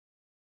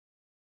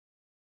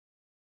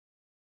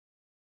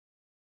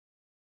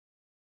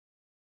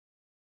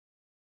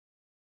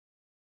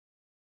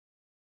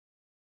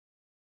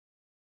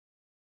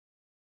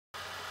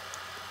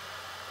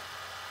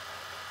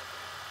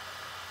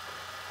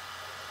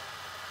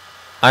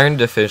Iron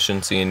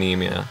deficiency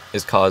anemia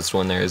is caused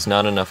when there is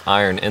not enough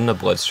iron in the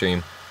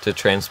bloodstream to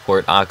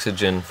transport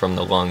oxygen from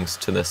the lungs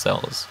to the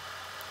cells.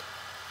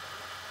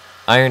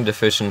 Iron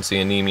deficiency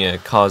anemia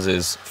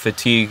causes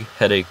fatigue,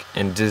 headache,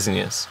 and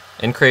dizziness,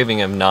 and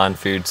craving of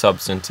non-food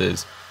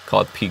substances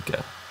called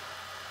pica.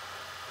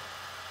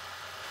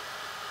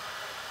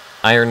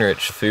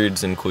 Iron-rich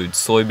foods include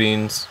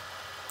soybeans,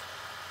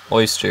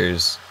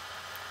 oysters,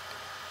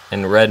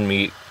 and red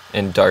meat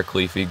and dark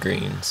leafy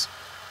greens.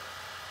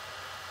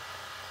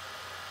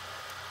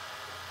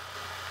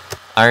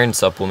 Iron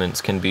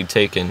supplements can be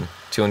taken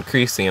to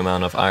increase the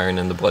amount of iron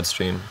in the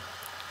bloodstream.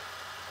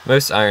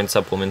 Most iron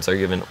supplements are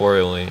given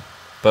orally,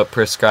 but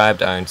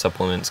prescribed iron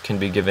supplements can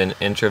be given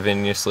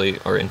intravenously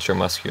or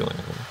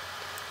intramuscularly.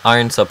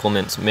 Iron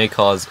supplements may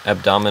cause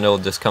abdominal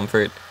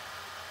discomfort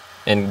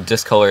and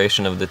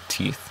discoloration of the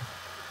teeth.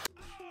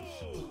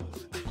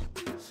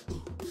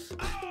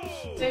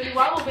 Baby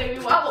wobble, baby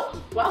wobble.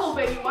 Wobble,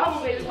 baby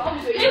wobble, baby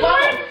wobble, baby Hey, wobble.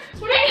 Lauren,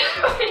 what are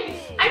you doing?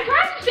 I'm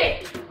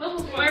practicing.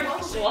 Wobble, baby, For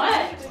wobble, baby,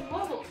 what? baby,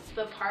 wobble.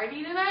 The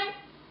party tonight?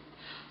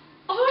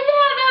 Oh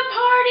yeah, that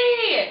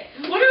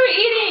party! What are we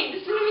eating?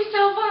 This is gonna be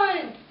so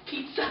fun.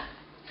 Pizza.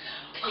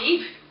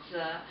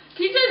 Pizza.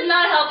 Pizza is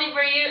not healthy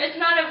for you. It's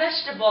not a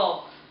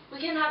vegetable. We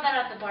can't have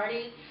that at the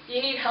party.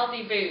 You need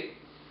healthy food.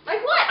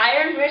 Like what?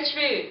 Iron-rich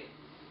food.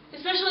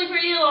 Especially for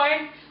you,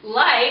 Lauren.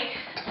 Like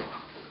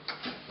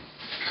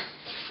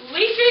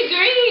leafy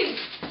greens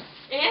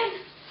and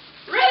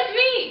red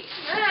meat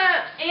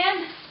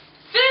and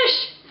fish.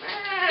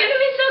 It's gonna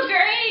be so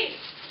great.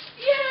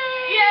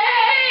 Yay!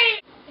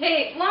 Yay!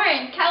 Hey,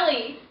 Lauren,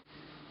 Kelly,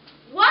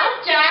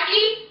 What,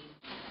 Jackie?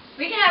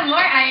 we can have more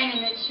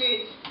iron-rich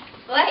foods,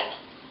 like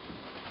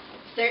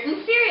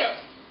certain cereals.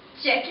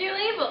 Check your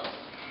labels.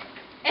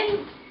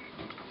 And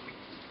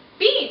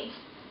beans,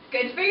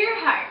 good for your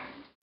heart.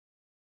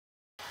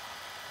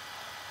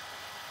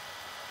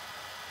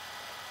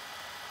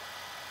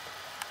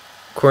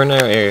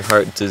 Coronary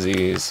heart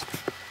disease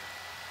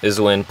is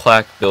when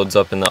plaque builds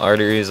up in the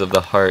arteries of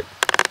the heart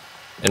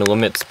and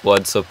limits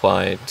blood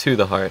supply to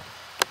the heart.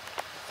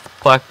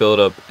 Plaque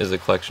buildup is a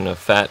collection of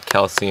fat,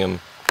 calcium,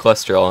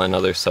 cholesterol, and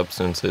other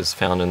substances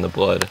found in the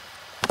blood.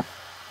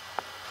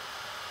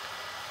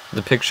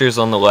 The pictures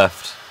on the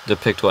left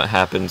depict what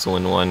happens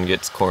when one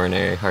gets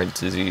coronary heart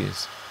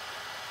disease.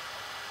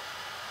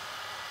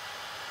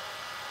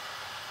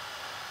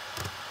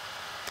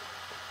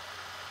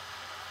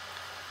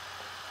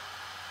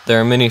 There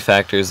are many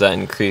factors that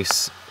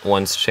increase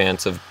one's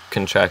chance of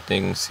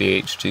contracting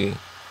CHD,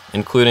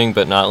 including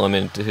but not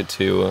limited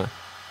to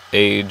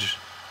age,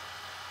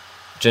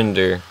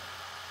 gender,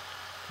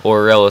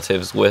 or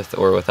relatives with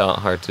or without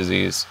heart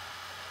disease,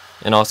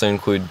 and also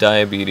include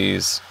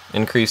diabetes,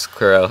 increased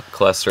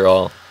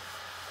cholesterol,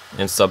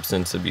 and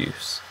substance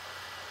abuse.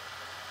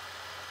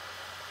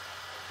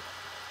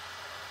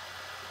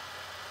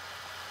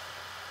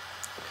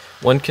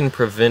 One can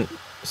prevent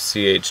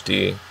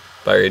CHD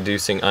by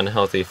reducing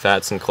unhealthy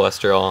fats and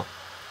cholesterol,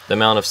 the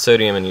amount of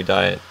sodium in your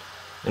diet,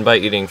 and by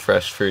eating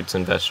fresh fruits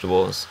and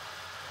vegetables.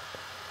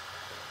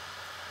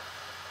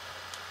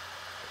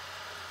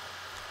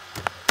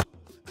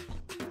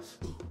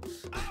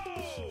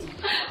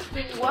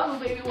 Baby wobble,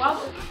 baby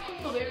wobble.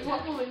 Wobble, baby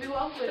wobble, baby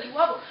wobble, baby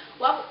wobble.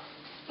 Wobble.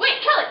 Wait,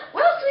 Kelly,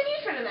 what else do we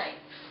need for tonight?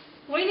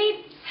 We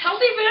need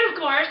healthy food, of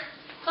course.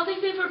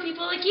 Healthy food for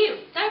people like you,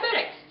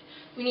 diabetics.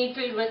 We need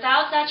food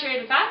without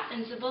saturated fat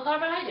and simple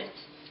carbohydrates.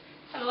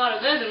 I have a lot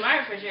of those in my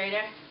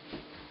refrigerator.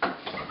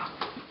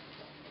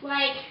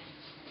 Like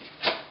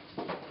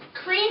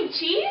cream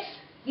cheese?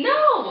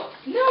 No!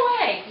 No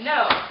way!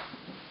 No.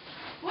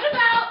 What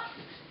about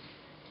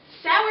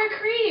sour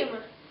cream?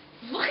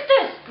 Look at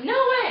this! No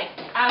way!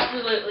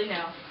 Absolutely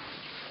no.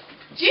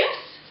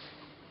 Juice?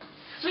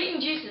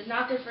 Sweetened juice is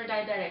not good for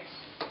diabetics.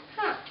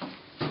 Huh.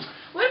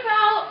 What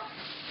about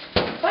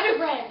butter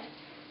bread?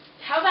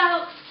 How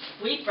about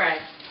wheat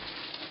bread?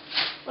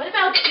 What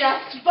about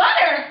just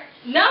butter?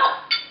 No!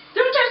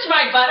 Don't touch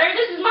my butter!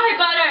 This is my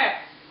butter!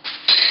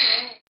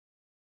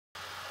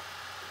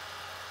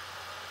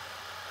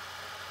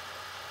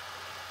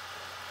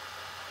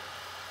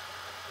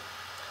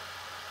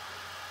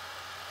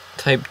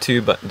 Type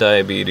 2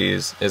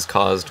 diabetes is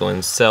caused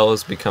when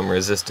cells become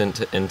resistant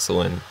to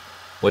insulin,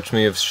 which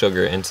moves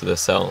sugar into the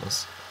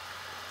cells.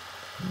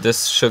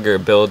 This sugar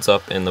builds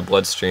up in the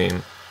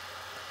bloodstream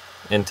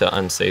into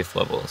unsafe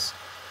levels.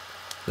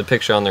 The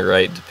picture on the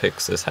right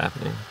depicts this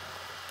happening.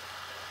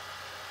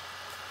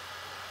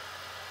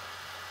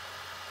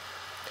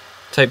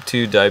 Type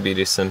 2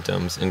 diabetes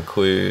symptoms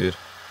include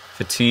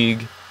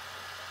fatigue,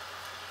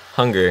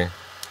 hunger,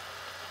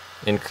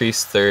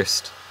 increased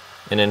thirst,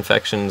 and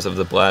infections of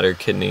the bladder,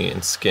 kidney,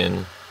 and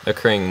skin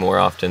occurring more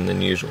often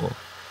than usual,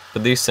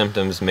 but these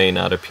symptoms may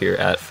not appear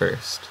at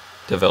first,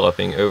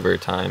 developing over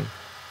time.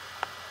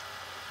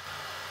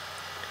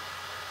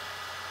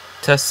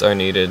 Tests are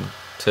needed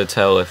to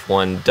tell if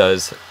one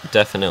does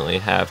definitely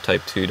have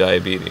type 2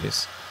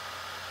 diabetes.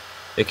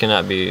 It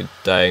cannot be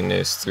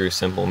diagnosed through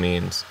simple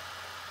means.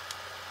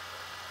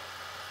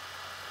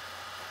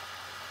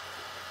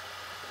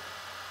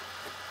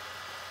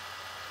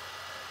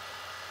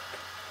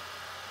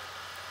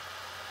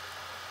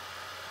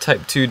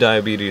 Type 2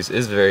 diabetes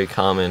is very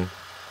common,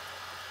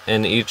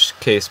 and each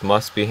case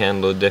must be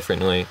handled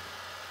differently,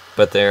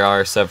 but there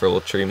are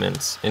several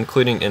treatments,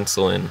 including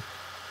insulin.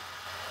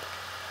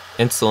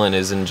 Insulin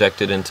is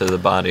injected into the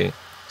body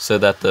so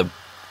that the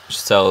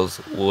cells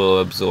will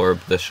absorb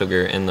the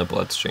sugar in the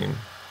bloodstream.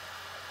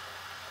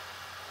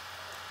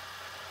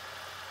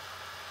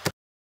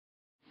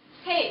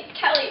 Hey,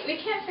 Kelly, we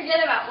can't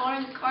forget about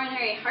Lauren's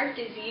coronary heart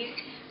disease.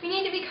 We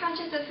need to be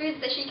conscious of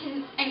foods that she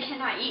can and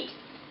cannot eat.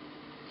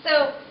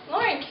 So,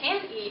 Lauren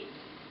can eat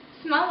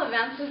small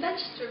amounts of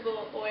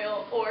vegetable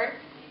oil or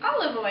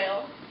olive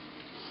oil,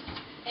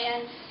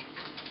 and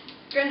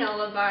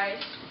granola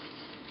bars,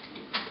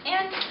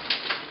 and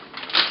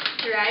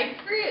dried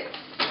fruits.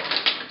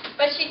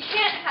 But she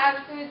can't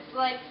have foods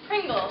like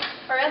Pringles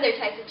or other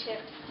types of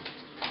chips,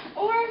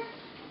 or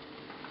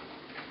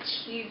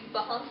cheese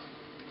balls.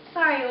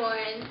 Sorry,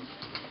 Lauren.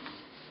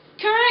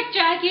 Correct,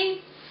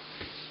 Jackie.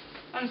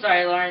 I'm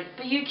sorry, Lauren,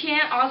 but you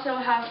can't also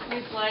have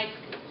foods like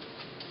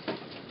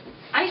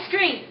ice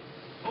cream,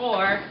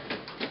 or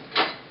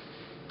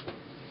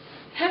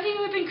heavy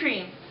whipping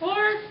cream,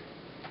 or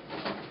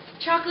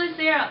chocolate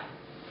syrup.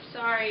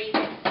 Sorry.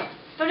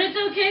 But it's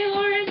okay,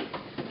 Lauren,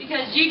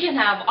 because you can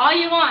have all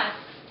you want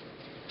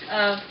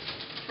of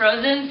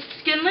frozen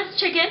skinless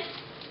chicken,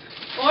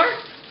 or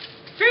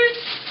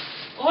fruits,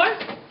 or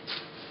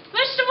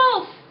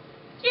vegetables.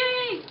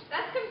 Yay!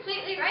 That's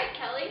completely right,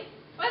 Kelly.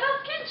 What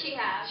else can she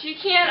have? She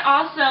can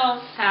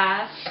also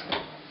have,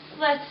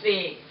 let's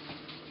see,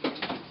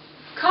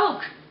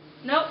 Coke.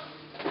 Nope.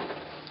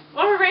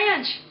 Or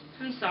ranch.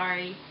 I'm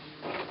sorry.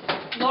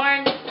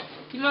 Lauren,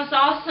 you must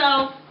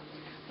also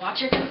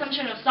watch your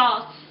consumption of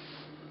salt.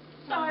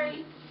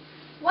 Sorry.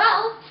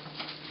 Well,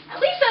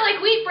 at least I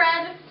like wheat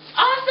bread.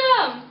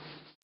 Awesome!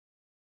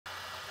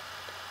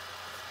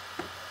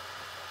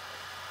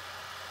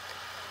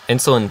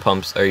 Insulin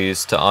pumps are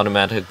used to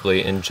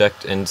automatically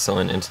inject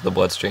insulin into the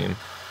bloodstream.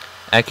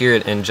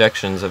 Accurate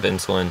injections of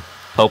insulin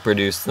help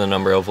reduce the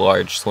number of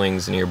large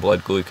swings in your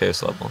blood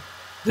glucose level.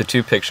 The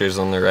two pictures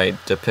on the right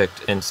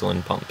depict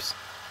insulin pumps.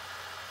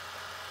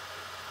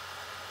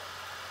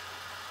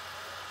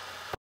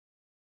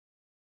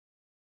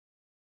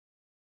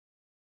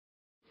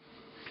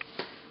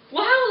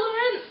 Wow,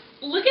 Lauren,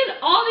 look at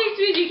all these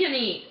foods you can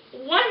eat.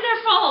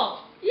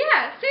 Wonderful!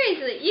 Yeah,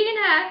 seriously, you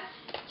can have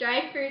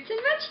dried fruits and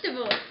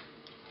vegetables.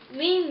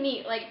 Lean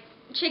meat like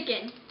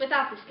chicken,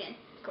 without the skin,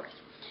 of course.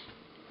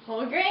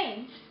 Whole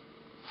grains.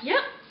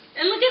 Yep,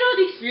 and look at all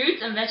these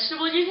fruits and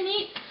vegetables you can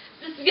eat.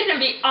 This is gonna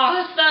be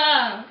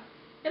awesome!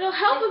 It'll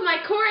help with my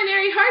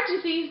coronary heart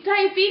disease,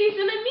 diabetes,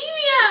 and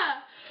anemia.